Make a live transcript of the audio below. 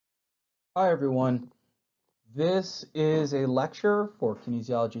Hi everyone. This is a lecture for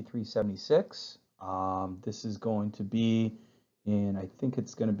Kinesiology 376. This is going to be I think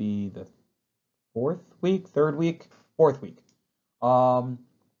it's going to be the fourth week um,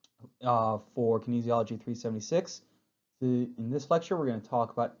 for Kinesiology 376. In this lecture, we're going to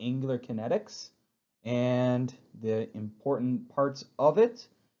talk about angular kinetics and the important parts of it.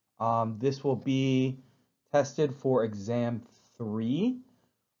 This will be tested for exam 3.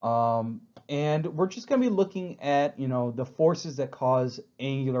 And we're just going to be looking at, the forces that cause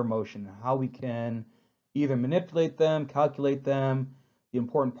angular motion, how we can either manipulate them, calculate them, the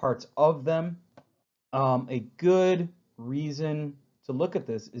important parts of them. A good reason to look at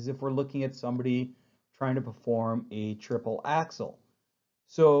this is if we're looking at somebody trying to perform a triple axel.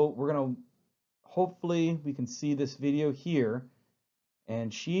 So we're going to, hopefully we can see this video here,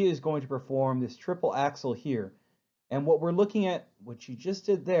 and she is going to perform this triple axel here. And what we're looking at, what she just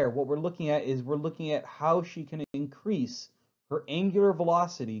did there, what we're looking at is we're looking at how she can increase her angular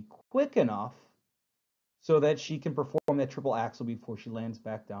velocity quick enough so that she can perform that triple axel before she lands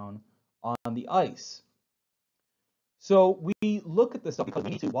back down on the ice. So we look at this stuff because we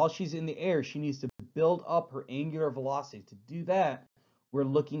need to, while she's in the air, she needs to build up her angular velocity. To do that, we're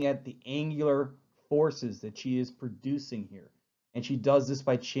looking at the angular forces that she is producing here. And she does this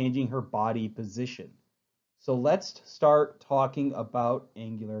by changing her body position. So let's start talking about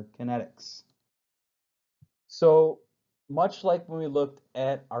angular kinetics. So much like when we looked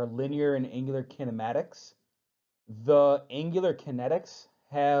at our linear and angular kinematics, the angular kinetics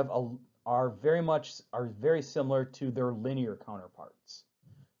are very similar to their linear counterparts.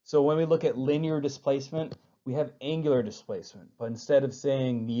 So when we look at linear displacement, we have angular displacement, but instead of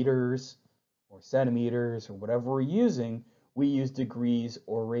saying meters or centimeters or whatever we're using, we use degrees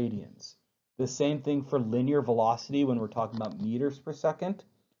or radians. The same thing for linear velocity when we're talking about meters per second.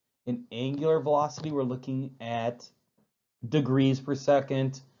 In angular velocity, we're looking at degrees per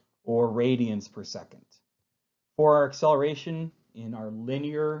second or radians per second. For our acceleration in our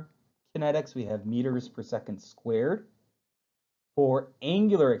linear kinetics, we have meters per second squared. For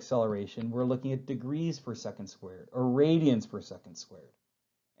angular acceleration, we're looking at degrees per second squared or radians per second squared.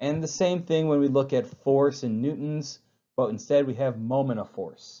 And the same thing when we look at force in newtons, but instead we have moment of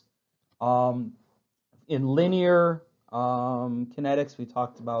force. In linear kinetics, we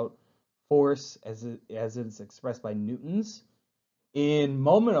talked about force as it is expressed by newtons. In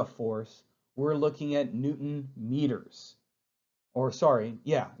moment of force, we're looking at Newton meters.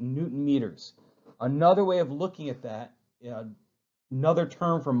 Newton meters. Another way of looking at that, another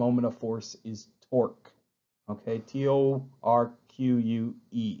term for moment of force is torque. Okay, Torque.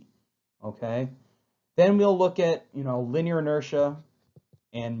 Okay. Then we'll look at, linear inertia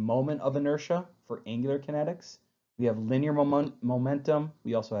and moment of inertia for angular kinetics. We have linear momentum.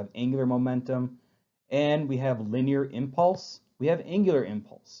 We also have angular momentum. And we have linear impulse. We have angular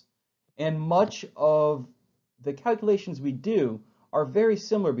impulse. And much of the calculations we do are very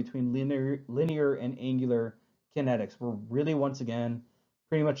similar between linear and angular kinetics. We're really, once again,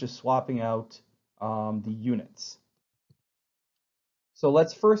 pretty much just swapping out the units. So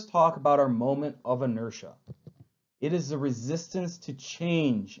let's first talk about our moment of inertia. It is the resistance to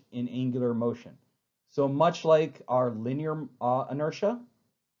change in angular motion. So much like our linear inertia,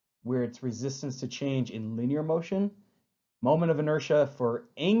 where it's resistance to change in linear motion, moment of inertia for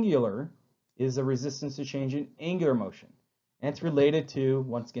angular is a resistance to change in angular motion. And it's related to,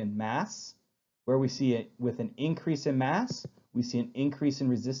 once again, mass, where we see it with an increase in mass, we see an increase in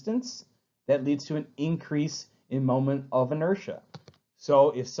resistance. That leads to an increase in moment of inertia. So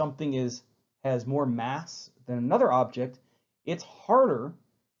if something has more mass than another object, it's harder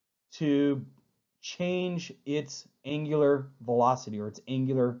to change its angular velocity or its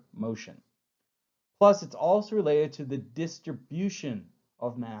angular motion. Plus, it's also related to the distribution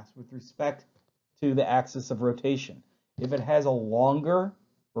of mass with respect to the axis of rotation. If it has a longer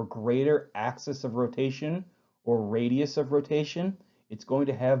or greater axis of rotation or radius of rotation, it's going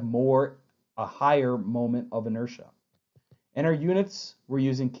to have a higher moment of inertia. And our units, we're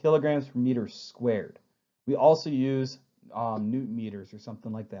using kilograms per meter squared. We also use Newton meters or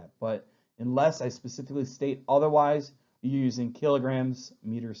something like that. But unless I specifically state otherwise, you're using kilograms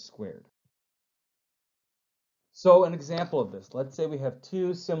meters squared. So an example of this, let's say we have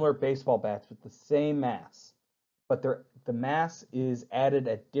two similar baseball bats with the same mass, but the mass is added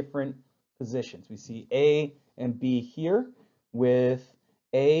at different positions. We see A and B here, with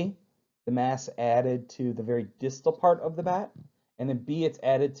A, the mass added to the very distal part of the bat, and then B, it's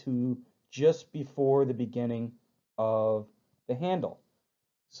added to just before the beginning of the handle.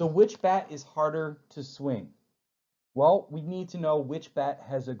 So which bat is harder to swing? Well, we need to know which bat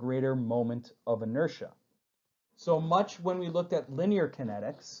has a greater moment of inertia. So much when we looked at linear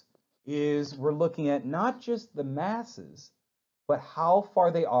kinetics is we're looking at not just the masses, but how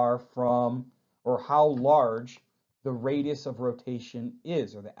far they are from, or how large the radius of rotation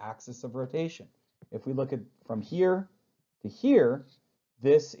is, or the axis of rotation. If we look at from here to here,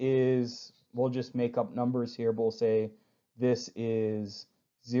 this is, we'll just make up numbers here, but we'll say this is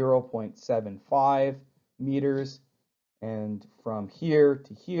 0.75 meters, and from here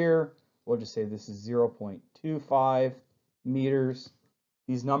to here, we'll just say this is 0.25 meters.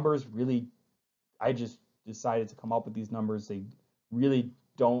 These numbers really, I just decided to come up with these numbers. They really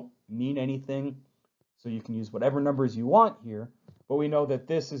don't mean anything. So you can use whatever numbers you want here, but we know that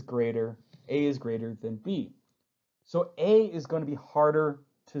this is greater, A is greater than B. So A is going to be harder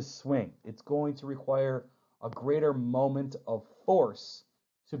to swing. It's going to require a greater moment of force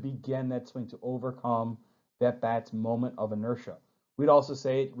to begin that swing, to overcome that bat's moment of inertia. We'd also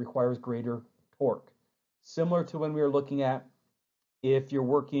say it requires greater torque. Similar to when we were looking at if you're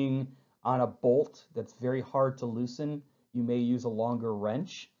working on a bolt that's very hard to loosen, you may use a longer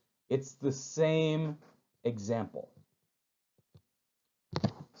wrench. It's the same example.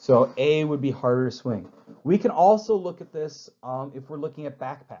 So A would be harder to swing. We can also look at this if we're looking at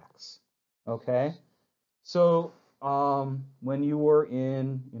backpacks. Okay, so when you were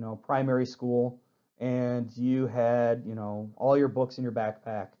in, primary school and you had, all your books in your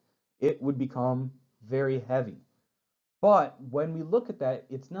backpack, it would become very heavy. But when we look at that,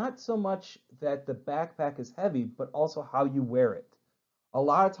 it's not so much that the backpack is heavy, but also how you wear it. A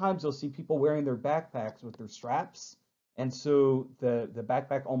lot of times you'll see people wearing their backpacks with their straps, and so the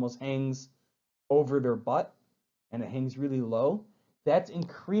backpack almost hangs over their butt and it hangs really low. That's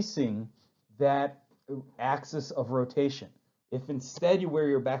increasing that axis of rotation. If instead you wear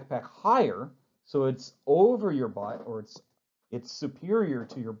your backpack higher, so it's over your butt, or it's superior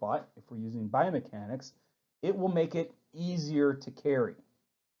to your butt, if we're using biomechanics, it will make it easier to carry.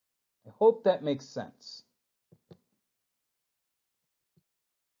 I hope that makes sense.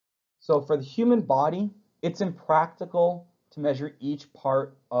 So for the human body, it's impractical to measure each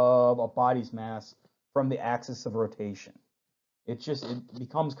part of a body's mass from the axis of rotation. It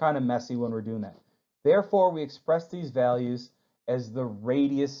becomes kind of messy when we're doing that. Therefore, we express these values as the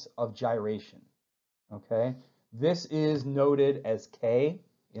radius of gyration. Okay? This is noted as K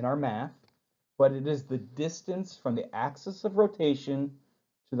in our math, but it is the distance from the axis of rotation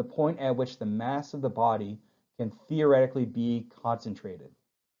to the point at which the mass of the body can theoretically be concentrated.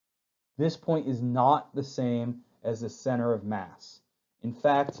 This point is not the same as the center of mass. In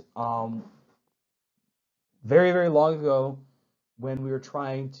fact, very, very long ago, when we were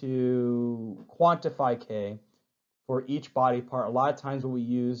trying to quantify K for each body part, a lot of times what we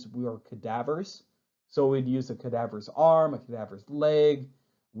used were cadavers. So we'd use a cadaver's arm, a cadaver's leg,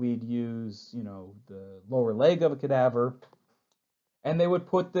 we'd use, the lower leg of a cadaver, and they would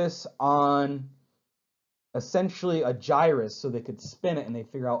put this on essentially a gyrus so they could spin it, and they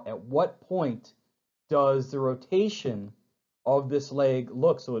figure out at what point does the rotation of this leg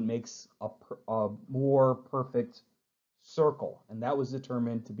look so it makes a more perfect circle, and that was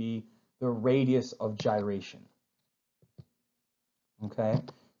determined to be the radius of gyration. Okay,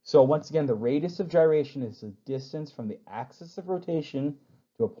 so once again, the radius of gyration is the distance from the axis of rotation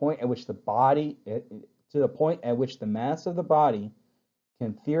to a point at which the mass of the body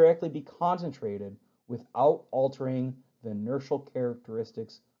can theoretically be concentrated without altering the inertial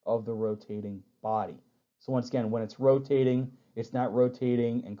characteristics of the rotating body. So once again, when it's rotating, it's not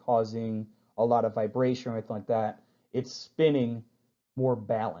rotating and causing a lot of vibration or anything like that. It's spinning more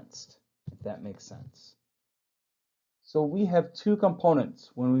balanced, if that makes sense. So we have two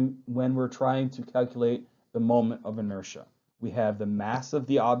components when we're trying to calculate the moment of inertia. We have the mass of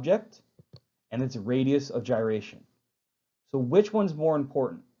the object and its radius of gyration. So which one's more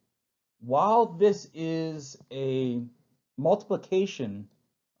important? While this is a multiplication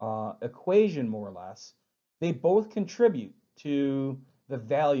equation, more or less, they both contribute to the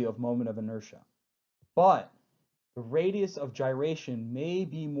value of moment of inertia. But the radius of gyration may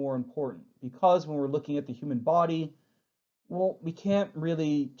be more important because when we're looking at the human body, well, we can't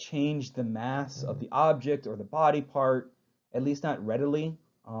really change the mass of the object or the body part, at least not readily.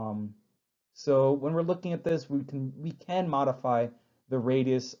 So when we're looking at this, we can modify the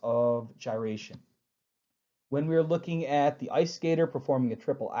radius of gyration. When we were looking at the ice skater performing a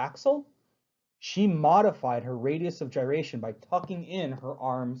triple axel, she modified her radius of gyration by tucking in her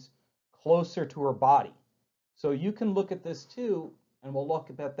arms closer to her body. So you can look at this too, and we'll look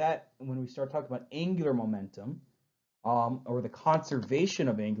at that when we start talking about angular momentum, or the conservation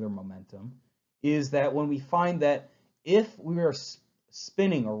of angular momentum, is that when we find that if we are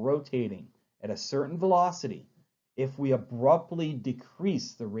spinning or rotating at a certain velocity, if we abruptly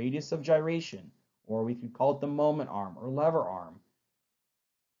decrease the radius of gyration, or we could call it the moment arm or lever arm,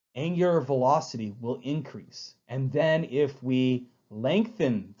 angular velocity will increase. And then if we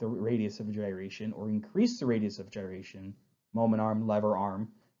lengthen the radius of gyration or increase the radius of gyration, moment arm, lever arm,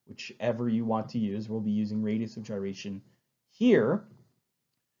 whichever you want to use, we'll be using radius of gyration here,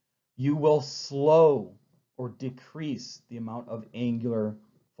 you will slow or decrease the amount of angular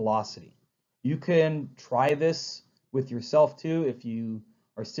velocity. You can try this with yourself too. If you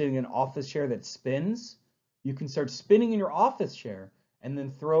are sitting in an office chair that spins, you can start spinning in your office chair and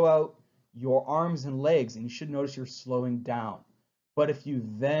then throw out your arms and legs, and you should notice you're slowing down. But if you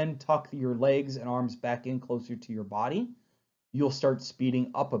then tuck your legs and arms back in closer to your body, you'll start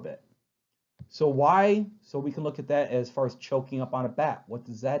speeding up a bit. So why? So we can look at that as far as choking up on a bat. What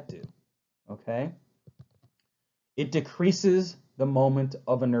does that do? Okay. It decreases the moment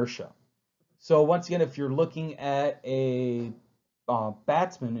of inertia. So once again, if you're looking at a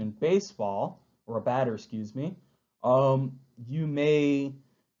batsman in baseball, or a batter, excuse me, you may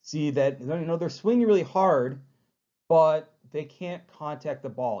see that they're swinging really hard, but they can't contact the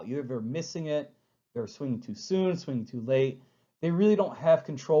ball. Either they're missing it, they're swinging too soon, swinging too late. They really don't have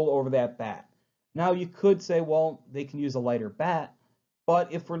control over that bat. Now you could say, well, they can use a lighter bat,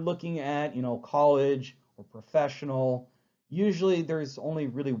 but if we're looking at, college or professional, usually there's only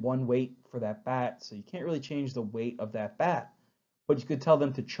really one weight for that bat, so you can't really change the weight of that bat. But you could tell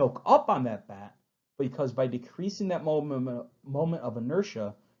them to choke up on that bat, because by decreasing that moment of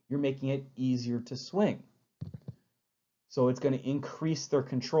inertia, you're making it easier to swing. So it's going to increase their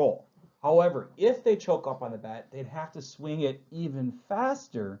control. However, if they choke up on the bat, they'd have to swing it even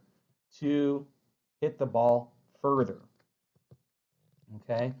faster to hit the ball further.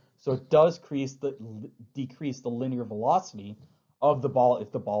 Okay, so it does decrease the linear velocity of the ball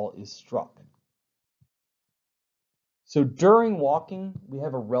if the ball is struck. So during walking, we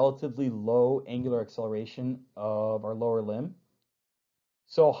have a relatively low angular acceleration of our lower limb.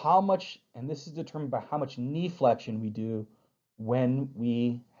 So how much, and this is determined by how much knee flexion we do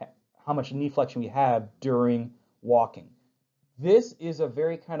how much knee flexion we have during walking. This is a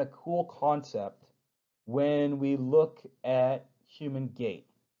very kind of cool concept when we look at human gait.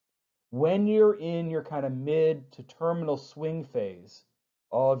 When you're in your kind of mid to terminal swing phase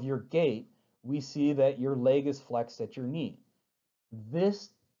of your gait, we see that your leg is flexed at your knee. This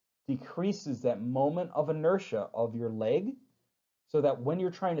decreases that moment of inertia of your leg, so that when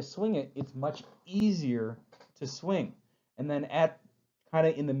you're trying to swing it, it's much easier to swing. And then at kind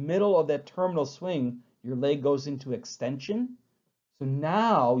of in the middle of that terminal swing, your leg goes into extension. So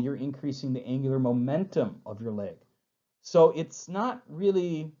now you're increasing the angular momentum of your leg. So it's not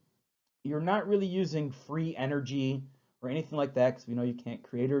really, you're not really using free energy or anything like that, because we know you can't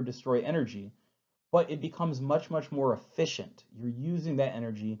create or destroy energy, but it becomes much, much more efficient. You're using that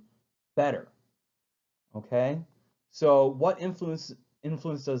energy better. Okay? So what influence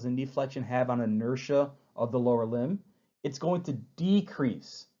does the knee flexion have on inertia of the lower limb? It's going to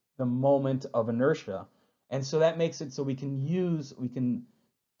decrease the moment of inertia. And so that makes it so we can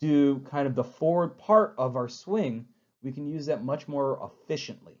do kind of the forward part of our swing, we can use that much more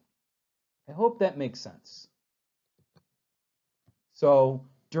efficiently. I hope that makes sense. So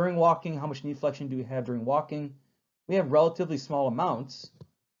during walking, how much knee flexion do we have during walking? We have relatively small amounts,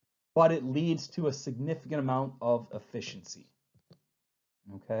 but it leads to a significant amount of efficiency.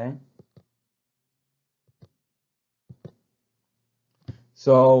 Okay?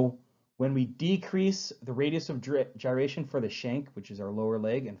 So when we decrease the radius of gyration for the shank, which is our lower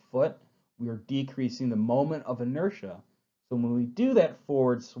leg and foot, we are decreasing the moment of inertia. So when we do that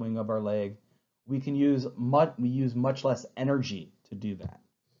forward swing of our leg, we use much less energy to do that.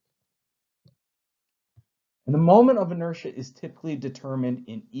 And the moment of inertia is typically determined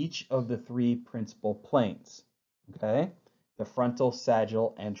in each of the three principal planes, okay? The frontal,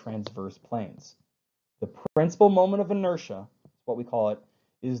 sagittal, and transverse planes. The principal moment of inertia, what we call it,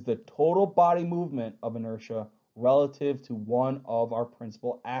 is the total body movement of inertia relative to one of our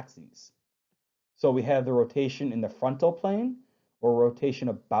principal axes. So we have the rotation in the frontal plane, or rotation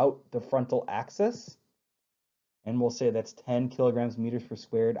about the frontal axis, and we'll say that's 10 kilograms meters per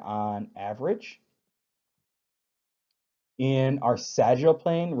squared on average. In our sagittal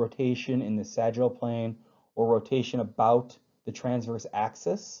plane, rotation in the sagittal plane, or rotation about the transverse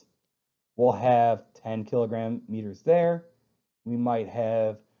axis, we'll have 10 kilogram meters there. We might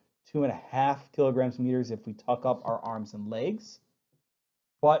have 2.5 kilograms meters if we tuck up our arms and legs.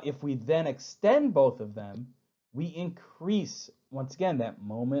 But if we then extend both of them, we increase, once again, that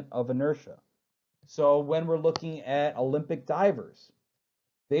moment of inertia. So when we're looking at Olympic divers,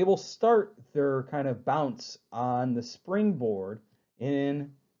 they will start their kind of bounce on the springboard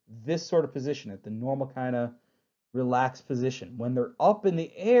in this sort of position, at the normal kind of relaxed position. When they're up in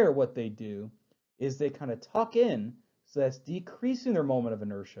the air, what they do is they kind of tuck in, so that's decreasing their moment of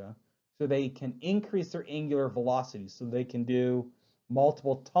inertia, so they can increase their angular velocity, so they can do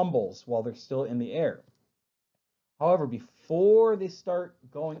multiple tumbles while they're still in the air. However, before they start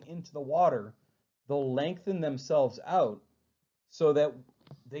going into the water, they'll lengthen themselves out so that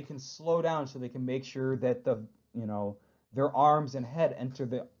they can slow down, so they can make sure that their arms and head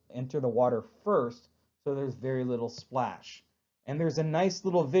enter the water first, so there's very little splash. And there's a nice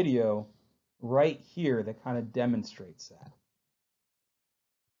little video right here that kind of demonstrates that.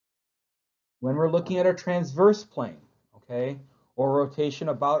 When we're looking at our transverse plane, okay, or rotation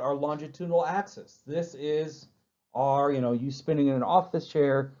about our longitudinal axis, this is our, you spinning in an office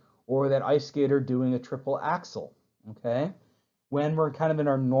chair, or that ice skater doing a triple axel, okay? When we're kind of in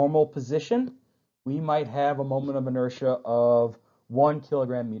our normal position, we might have a moment of inertia of 1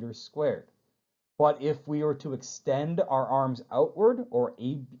 kilogram meters squared. But if we were to extend our arms outward, or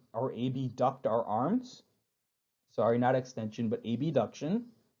abduct our arms, sorry, not extension, but abduction.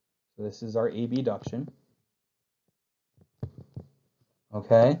 So this is our abduction.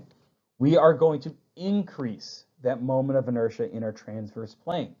 Okay, we are going to increase that moment of inertia in our transverse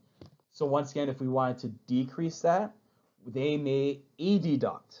plane. So once again, if we wanted to decrease that, they may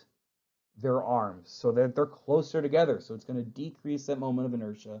adduct their arms so that they're closer together. So it's going to decrease that moment of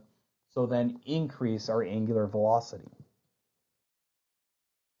inertia, so then increase our angular velocity.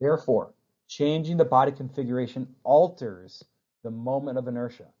 Therefore, changing the body configuration alters the moment of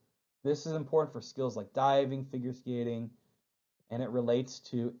inertia. This is important for skills like diving, figure skating, and it relates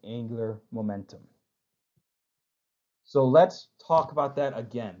to angular momentum. So let's talk about that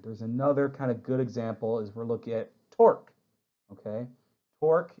again. There's another kind of good example as we're looking at torque. Okay,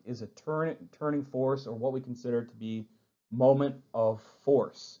 torque is a turning force, or what we consider to be moment of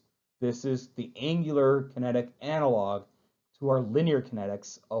force. This is the angular kinetic analog to our linear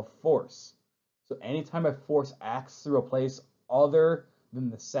kinetics of force. So anytime a force acts through a place other than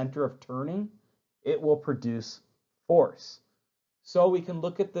the center of turning, it will produce force. So we can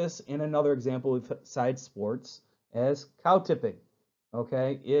look at this in another example besides sports as cow tipping.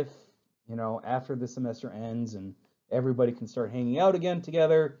 Okay, if after the semester ends and everybody can start hanging out again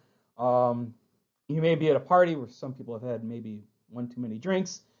together, you may be at a party where some people have had maybe one too many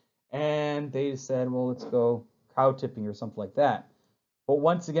drinks, and they said, well, let's go cow tipping or something like that. But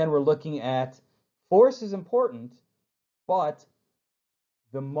once again, we're looking at force is important, but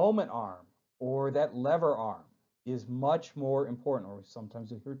the moment arm or that lever arm is much more important, or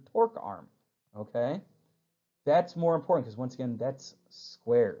sometimes you hear torque arm, okay? That's more important because once again, that's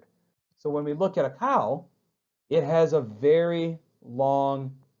squared. So when we look at a cow, it has a very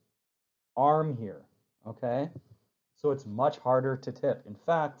long arm here, okay? So it's much harder to tip. In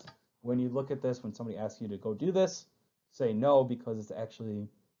fact, when you look at this, when somebody asks you to go do this, say no, because it's actually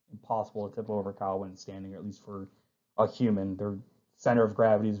impossible to tip over a cow when it's standing, or at least for a human. Their center of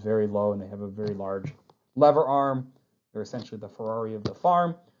gravity is very low and they have a very large lever arm. They're essentially the Ferrari of the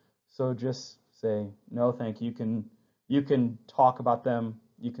farm. So just say no, thank you. You can talk about them.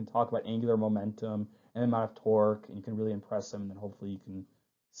 You can talk about angular momentum and the amount of torque, and you can really impress them, and then hopefully you can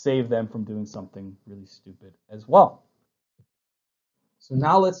save them from doing something really stupid as well. So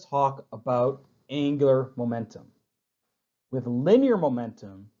now let's talk about angular momentum. With linear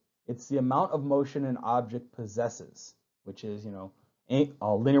momentum, it's the amount of motion an object possesses, which is,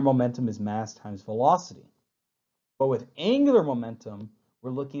 linear momentum is mass times velocity. But with angular momentum,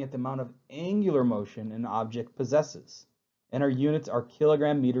 we're looking at the amount of angular motion an object possesses. And our units are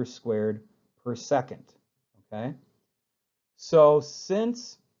kilogram meters squared per second. Okay? So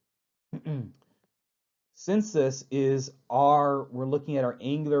since this is we're looking at our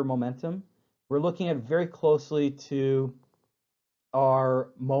angular momentum, we're looking at very closely to our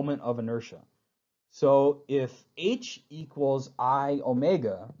moment of inertia. So if h equals I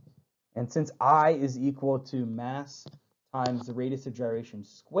omega, and since I is equal to mass times the radius of gyration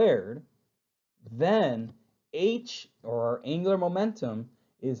squared, then h, or our angular momentum,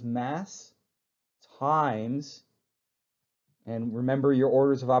 is mass times, and remember your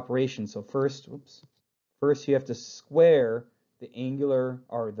orders of operation. So first you have to square the angular,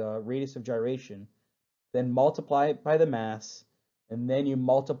 or the radius of gyration, then multiply it by the mass, and then you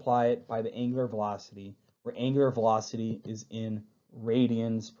multiply it by the angular velocity, where angular velocity is in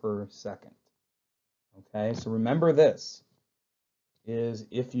radians per second. Okay, so remember this, is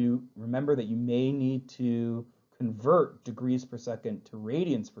if you remember that you may need to convert degrees per second to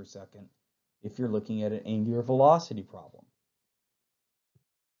radians per second, if you're looking at an angular velocity problem.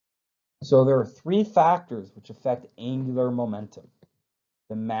 So there are three factors which affect angular momentum: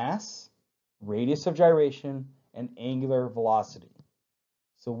 the mass, radius of gyration, and angular velocity.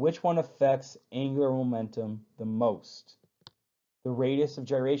 So which one affects angular momentum the most? The radius of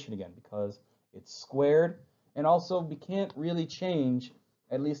gyration again, because it's squared, and also we can't really change,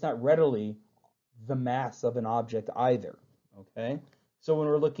 at least not readily, the mass of an object either, okay? So when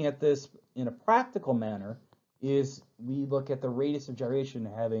we're looking at this in a practical manner, is we look at the radius of gyration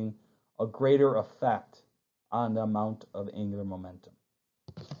having a greater effect on the amount of angular momentum.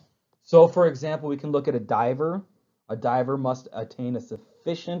 So for example, we can look at a diver. A diver must attain a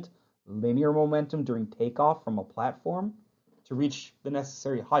sufficient linear momentum during takeoff from a platform to reach the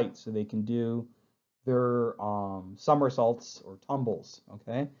necessary height so they can do their somersaults or tumbles,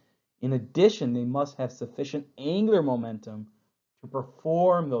 okay? In addition, they must have sufficient angular momentum to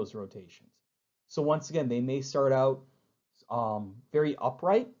perform those rotations. So once again, they may start out very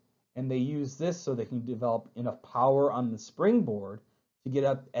upright, and they use this so they can develop enough power on the springboard to get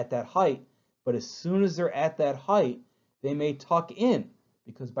up at that height. But as soon as they're at that height, they may tuck in,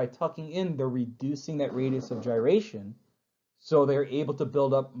 because by tucking in, they're reducing that radius of gyration, so they're able to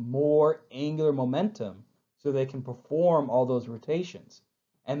build up more angular momentum so they can perform all those rotations.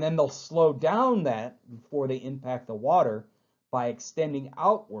 And then they'll slow down that before they impact the water by extending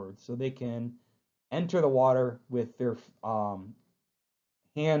outwards so they can enter the water with their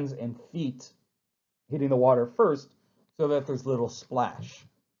hands and feet hitting the water first so that there's little splash.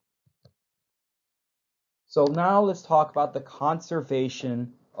 So now let's talk about the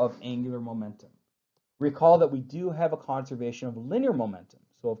conservation of angular momentum. Recall that we do have a conservation of linear momentum.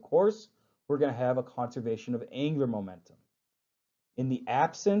 So of course, we're going to have a conservation of angular momentum. In the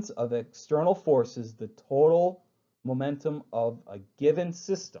absence of external forces, the total momentum of a given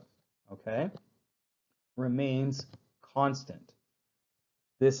system, okay, remains constant.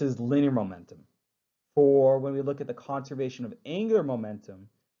 This is linear momentum. For when we look at the conservation of angular momentum,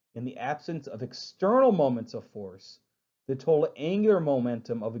 in the absence of external moments of force, the total angular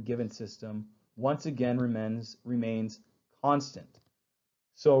momentum of a given system once again remains constant.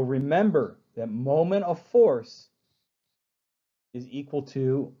 So remember that moment of force is equal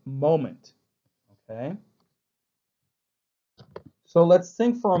to moment, okay? So let's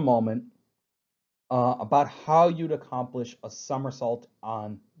think for a moment about how you'd accomplish a somersault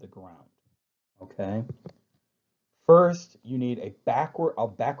on the ground, okay? First, you need a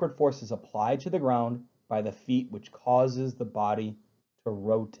backward force is applied to the ground by the feet, which causes the body to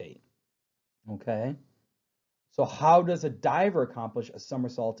rotate, okay? So how does a diver accomplish a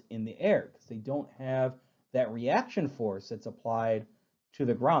somersault in the air? Because they don't have that reaction force that's applied to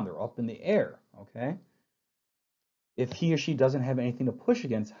the ground. They're up in the air, okay? If he or she doesn't have anything to push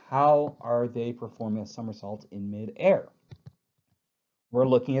against, how are they performing a somersault in midair? We're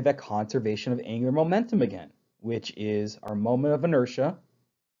looking at that conservation of angular momentum again, which is our moment of inertia,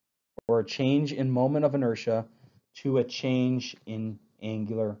 or a change in moment of inertia to a change in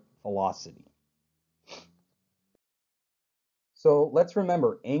angular velocity. So let's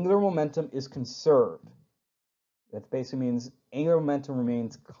remember, angular momentum is conserved. That basically means angular momentum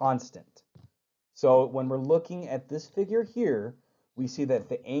remains constant. So when we're looking at this figure here, we see that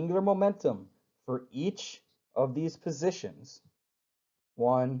the angular momentum for each of these positions,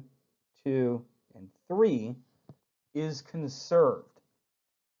 1, 2, and 3, is conserved.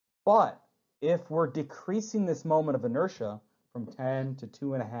 But if we're decreasing this moment of inertia from 10 to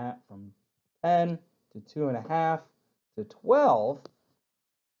 2.5, from 10 to 2.5 to 12,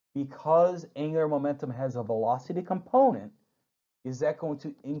 because angular momentum has a velocity component, is that going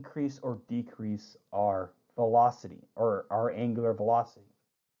to increase or decrease our velocity or our angular velocity?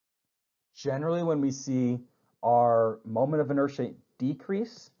 Generally, when we see our moment of inertia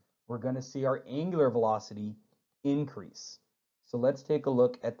decrease, we're going to see our angular velocity increase. So let's take a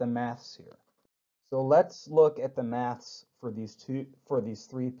look at the maths here. So let's look at the maths for these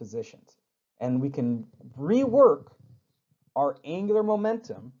three positions. And we can rework our angular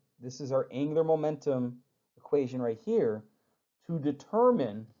momentum. This is our angular momentum equation right here, to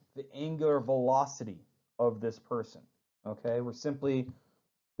determine the angular velocity of this person. Okay, we're simply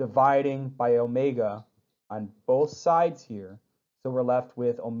dividing by omega on both sides here, so we're left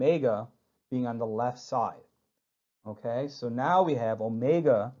with omega being on the left side. Okay, so now we have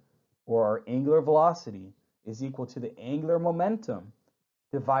omega, or our angular velocity, is equal to the angular momentum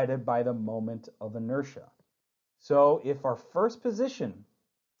divided by the moment of inertia. So if our first position,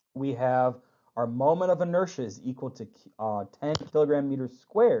 we have our moment of inertia is equal to 10 kilogram meters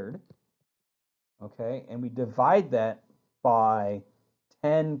squared, okay, and we divide that by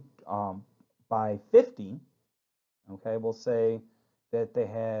 10 by 50, okay, we'll say that they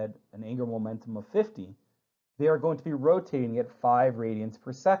had an angular momentum of 50, they are going to be rotating at 5 radians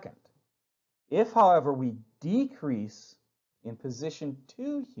per second. If, however, we decrease in position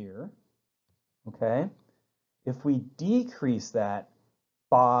 2 here, okay, if we decrease that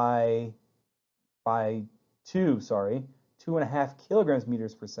by 2.5 kilograms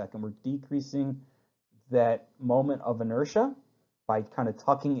meters per second, we're decreasing that moment of inertia by kind of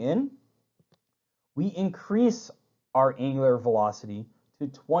tucking in. We increase our angular velocity to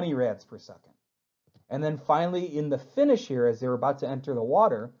 20 rads per second. And then finally, in the finish here, as they're about to enter the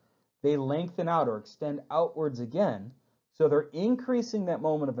water, they lengthen out or extend outwards again. So they're increasing that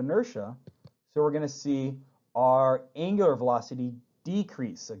moment of inertia. So we're going to see our angular velocity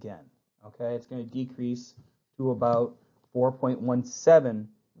decrease again. Okay, it's going to decrease to about 4.17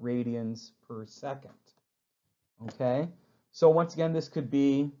 radians per second. Okay, so once again, this could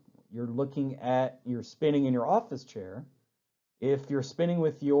be you're spinning in your office chair. If you're spinning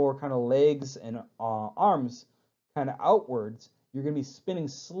with your kind of legs and arms kind of outwards, you're going to be spinning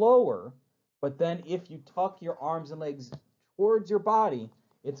slower. But then if you tuck your arms and legs towards your body,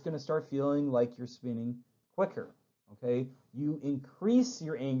 it's going to start feeling like you're spinning quicker. Okay, you increase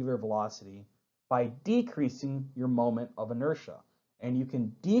your angular velocity by decreasing your moment of inertia. And you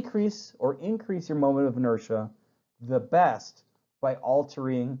can decrease or increase your moment of inertia the best by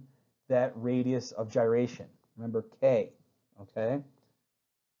altering that radius of gyration. Remember K, okay?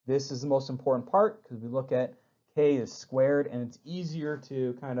 This is the most important part because we look at K is squared, and it's easier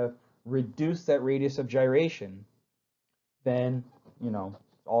to kind of reduce that radius of gyration than,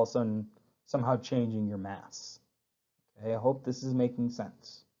 all of a sudden somehow changing your mass. Okay, I hope this is making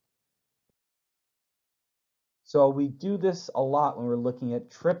sense. So we do this a lot when we're looking at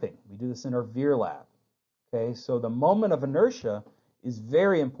tripping. We do this in our Veer lab. Okay, so the moment of inertia is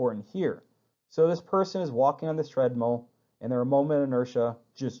very important here. So this person is walking on this treadmill, and their moment of inertia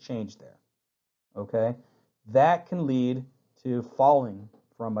just changed there. Okay, that can lead to falling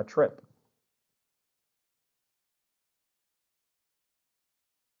from a trip.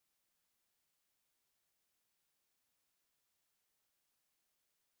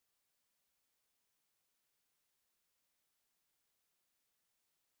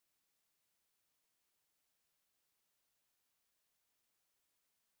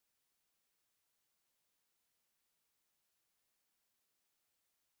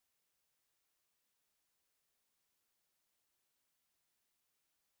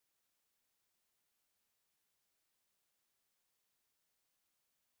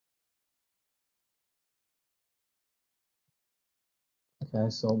 Okay,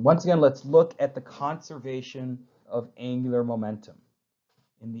 so once again, let's look at the conservation of angular momentum.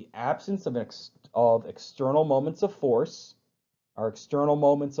 In the absence of external moments of force, our external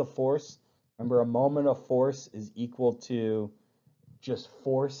moments of force, remember a moment of force is equal to just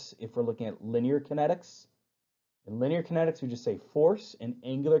force if we're looking at linear kinetics. In linear kinetics, we just say force. In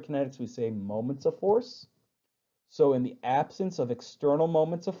angular kinetics, we say moments of force. So in the absence of external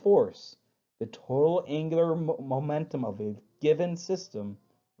moments of force, the total angular momentum of a given system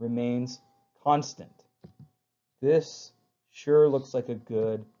remains constant. This sure looks like a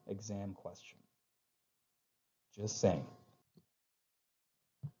good exam question. Just saying.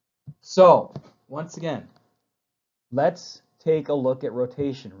 So, once again, let's take a look at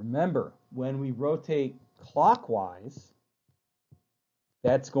rotation. Remember, when we rotate clockwise,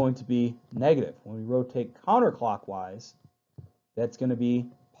 that's going to be negative. When we rotate counterclockwise, that's going to be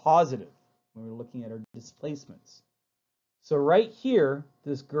positive when we're looking at our displacements. So right here,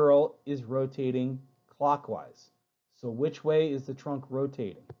 this girl is rotating clockwise. So which way is the trunk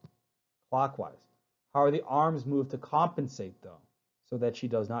rotating? Clockwise. How are the arms moved to compensate, though, so that she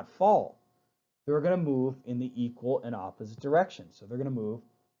does not fall? They're going to move in the equal and opposite direction. So they're going to move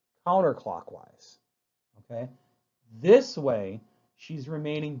counterclockwise. Okay? This way, she's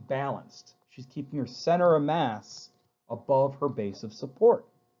remaining balanced. She's keeping her center of mass above her base of support.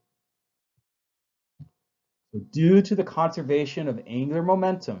 So due to the conservation of angular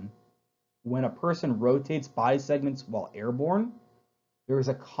momentum, when a person rotates bisegments while airborne, there is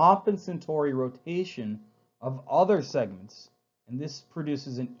a compensatory rotation of other segments, and this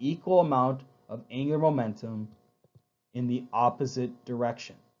produces an equal amount of angular momentum in the opposite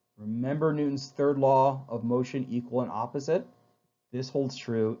direction. Remember Newton's third law of motion, equal and opposite? This holds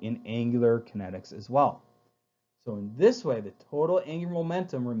true in angular kinetics as well. So in this way, the total angular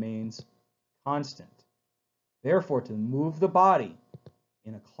momentum remains constant. Therefore, to move the body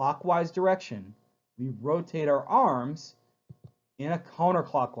in a clockwise direction, we rotate our arms in a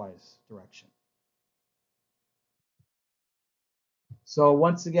counterclockwise direction. So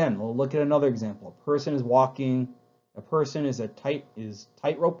once again, we'll look at another example. A person is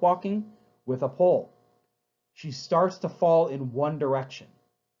tightrope walking with a pole. She starts to fall in one direction.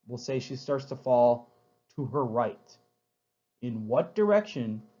 We'll say she starts to fall to her right. In what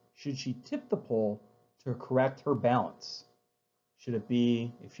direction should she tip the pole to correct her balance? Should it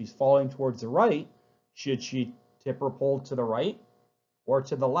be, if she's falling towards the right, should she tip her pole to the right or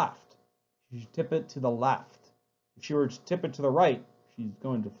to the left? She should tip it to the left. If she were to tip it to the right, she's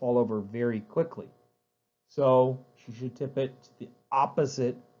going to fall over very quickly. So she should tip it to the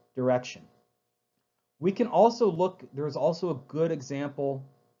opposite direction. We can also look, there's also a good example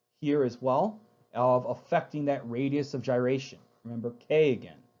here as well of affecting that radius of gyration. Remember K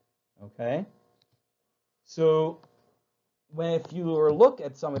again, okay? So if you were to look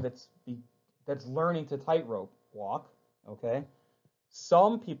at someone that's learning to tightrope walk, okay,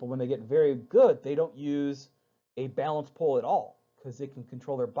 some people, when they get very good, they don't use a balanced pole at all because they can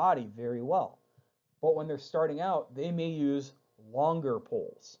control their body very well. But when they're starting out, they may use longer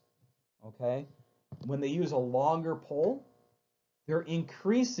poles, okay? When they use a longer pole, they're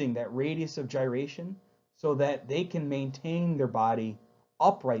increasing that radius of gyration so that they can maintain their body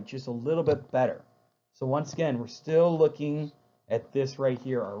upright just a little bit better. So once again, we're still looking at this right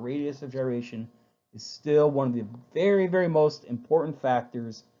here. Our radius of gyration is still one of the very, very most important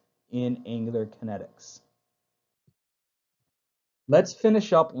factors in angular kinetics. Let's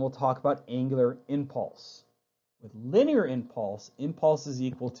finish up and we'll talk about angular impulse. With linear impulse, impulse is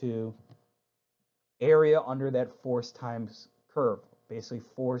equal to area under that force times curve, basically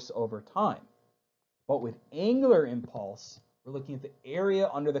force over time. But with angular impulse, we're looking at the area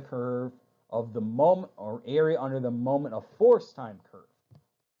under the curve of the moment, or area under the moment of force time curve.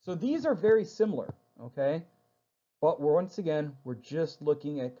 So these are very similar, okay? But once again, we're just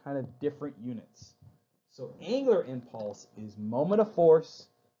looking at kind of different units. So angular impulse is moment of force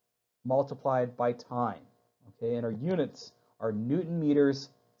multiplied by time, okay? And our units are Newton meters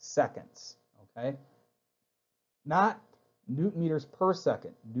seconds, okay? Not Newton meters per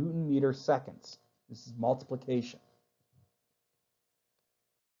second, Newton meter seconds. This is multiplication.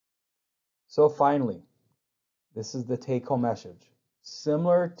 So finally, this is the take-home message.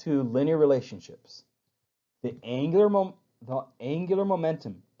 Similar to linear relationships, the angular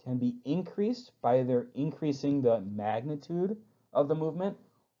momentum can be increased by either increasing the magnitude of the movement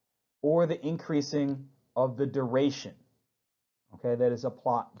or the increasing of the duration, okay, that is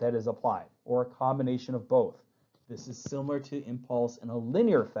applied, or a combination of both. This is similar to impulse in a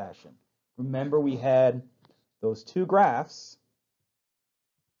linear fashion. Remember, we had those two graphs,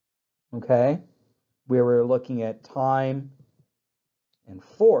 okay, where we're looking at time and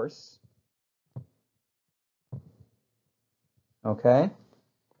force, okay,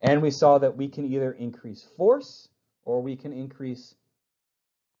 and we saw that we can either increase force or we can increase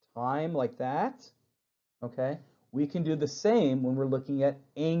time like that, okay. We can do the same when we're looking at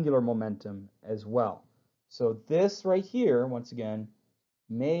angular momentum as well. So this right here, once again,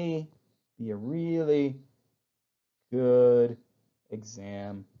 may be a really good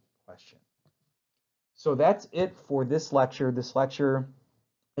exam question. So that's it for this lecture. This lecture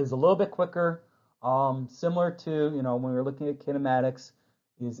is a little bit quicker, similar to, when we're looking at kinematics,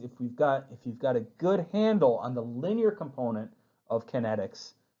 is if you've got a good handle on the linear component of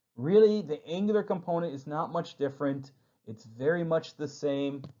kinetics, really the angular component is not much different. It's very much the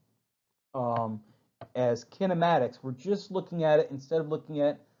same as kinematics. We're just looking at it, instead of looking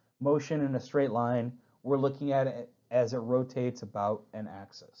at motion in a straight line, we're looking at it as it rotates about an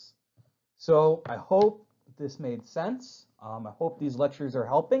axis. So I hope this made sense. I hope these lectures are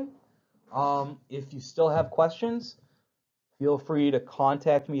helping. If you still have questions, feel free to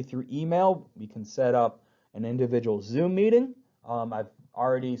contact me through email. We can set up an individual Zoom meeting. I've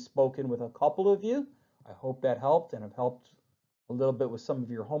already spoken with a couple of you. I hope that helped, and I've helped a little bit with some of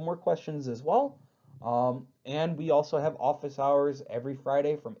your homework questions as well. And we also have office hours every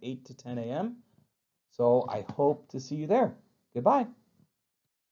Friday from 8 to 10 a.m. So I hope to see you there. Goodbye.